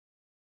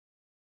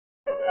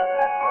Hello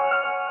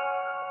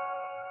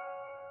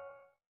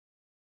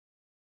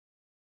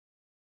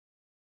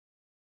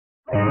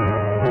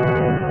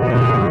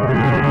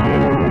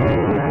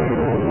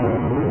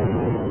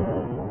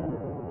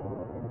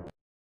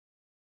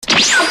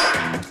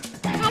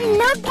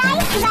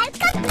guys,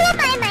 welcome to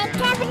my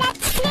Minecraft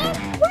Let's Play.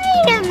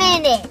 Wait a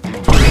minute.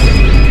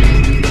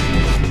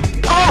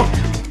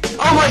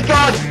 Oh my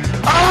god!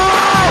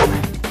 Oh!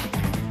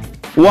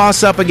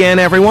 What's up again,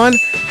 everyone?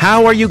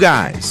 How are you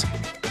guys?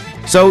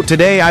 So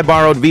today I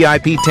borrowed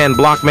VIP 10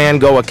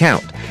 blockmango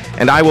account,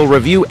 and I will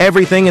review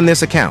everything in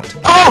this account.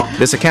 Oh!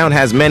 This account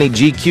has many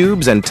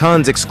G-cubes and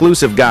tons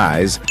exclusive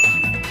guys.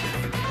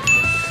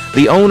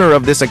 The owner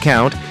of this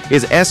account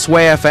is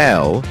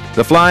SYFL,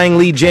 the Flying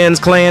Legions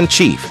clan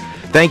chief.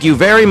 Thank you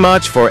very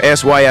much for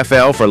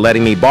SYFL for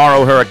letting me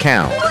borrow her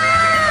account.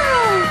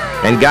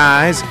 And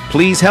guys,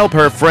 please help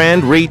her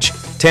friend reach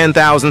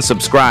 10,000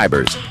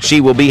 subscribers.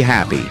 She will be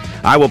happy.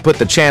 I will put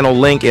the channel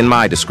link in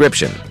my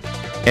description.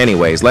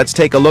 Anyways, let's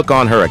take a look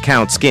on her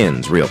account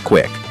skins real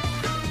quick.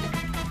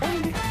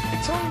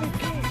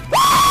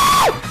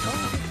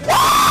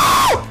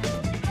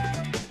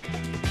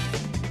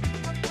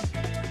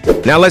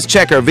 Now let's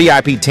check her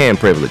VIP 10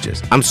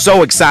 privileges. I'm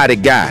so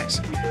excited,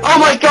 guys. Oh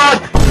my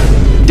god!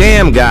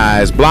 Damn,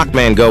 guys,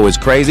 blockmango is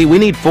crazy. We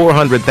need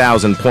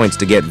 400,000 points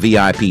to get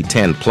VIP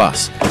 10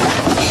 plus. Oh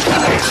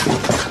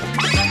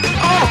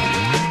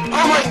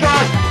my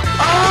god!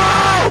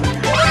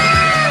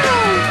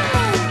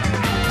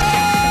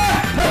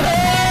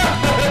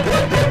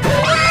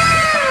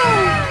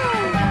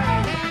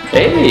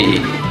 Hey,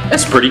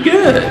 that's pretty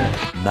good.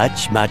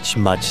 Much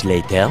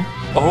later.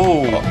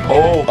 Oh my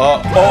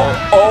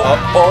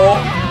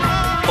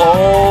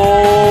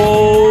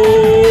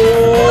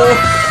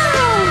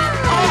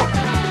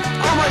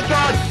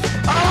god!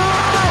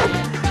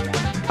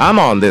 I'm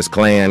on this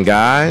clan,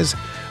 guys.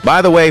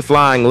 By the way,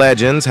 Flying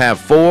Legends have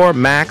 4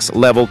 max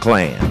level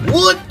clans.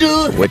 What,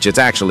 dude? Which is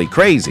actually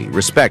crazy.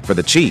 Respect for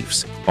the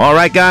chiefs. All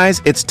right,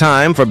 guys, it's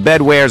time for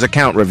Bedwars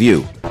account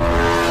review.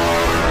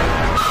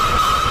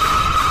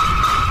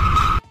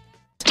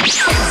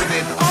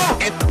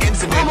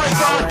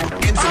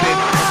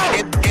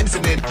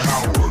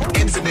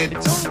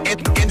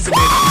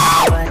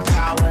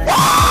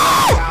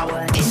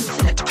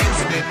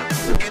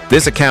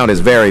 This account is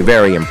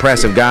very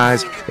impressive,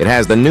 guys. It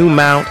has the new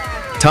mount,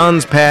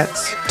 tons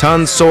pets,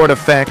 tons sword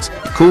effects,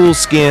 cool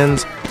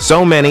skins,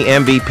 so many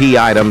MVP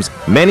items,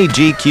 many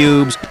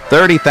G-cubes,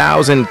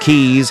 30,000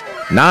 keys,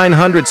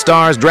 900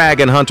 stars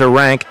Dragon Hunter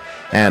rank,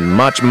 and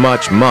much more.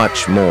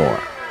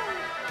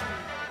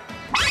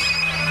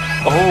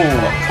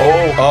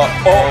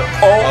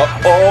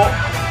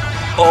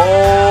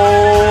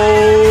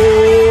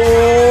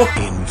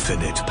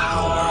 Infinite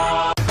power.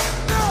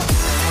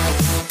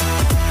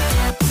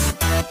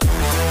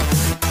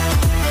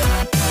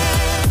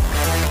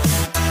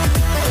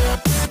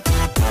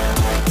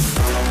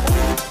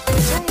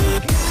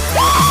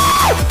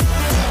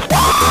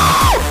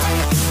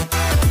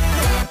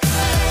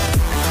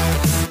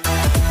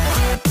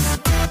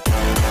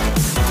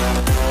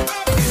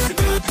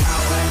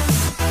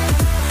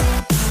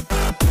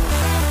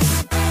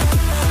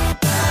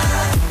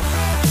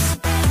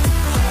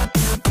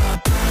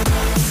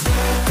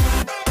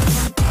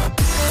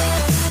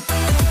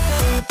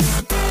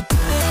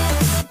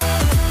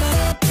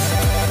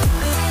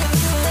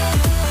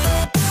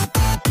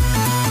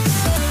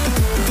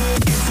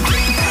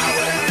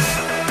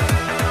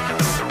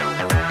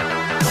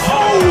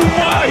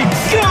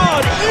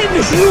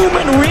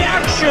 Inhuman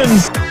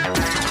reactions!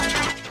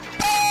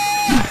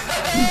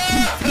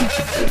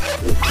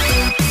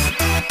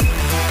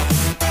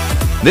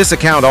 This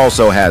account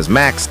also has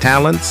max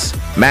talents,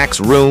 max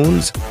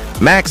runes,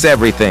 max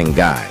everything,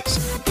 guys.